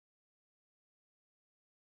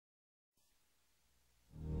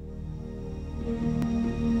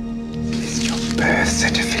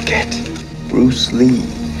certificate. Bruce Lee.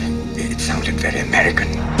 It sounded very American.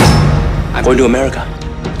 I'm going to America.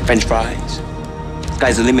 French fries.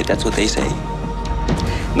 Sky's the limit, that's what they say.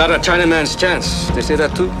 Not a Chinaman's chance. They say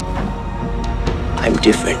that too. I'm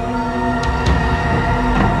different.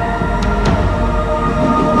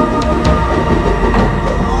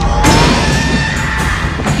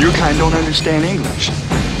 You kind don't understand English.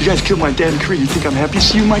 You guys killed my dad in Korea. You think I'm happy to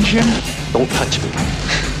see you, my Jim? Don't touch me.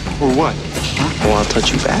 Or what? Huh? Or I'll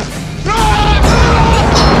touch you back.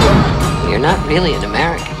 You're not really an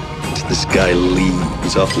American. This guy Lee,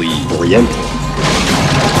 he's awfully Oriental.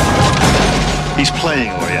 He's playing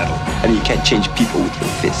Oriental. And you can't change people with your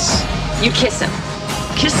fists. You kiss him.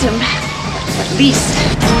 Kiss him. At least.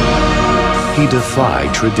 He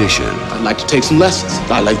defied tradition. I'd like to take some lessons.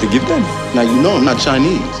 I'd like to give them. Now, you know I'm not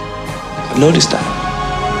Chinese. I've noticed that.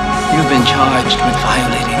 You've been charged with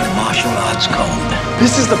violating the martial arts code.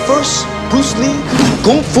 This is the first Bruce Lee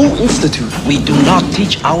Kung Fu Institute. We do not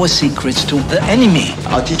teach our secrets to the enemy.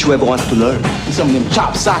 I'll teach whoever wants to learn. Some of them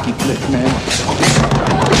chop socket flicks, man.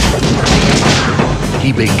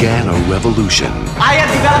 He began a revolution. I have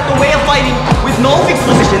developed a way of fighting with no fixed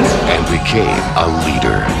positions. And became a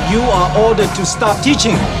leader. You are ordered to stop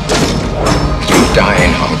teaching. You die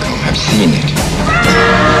in Hong Kong. I've seen it.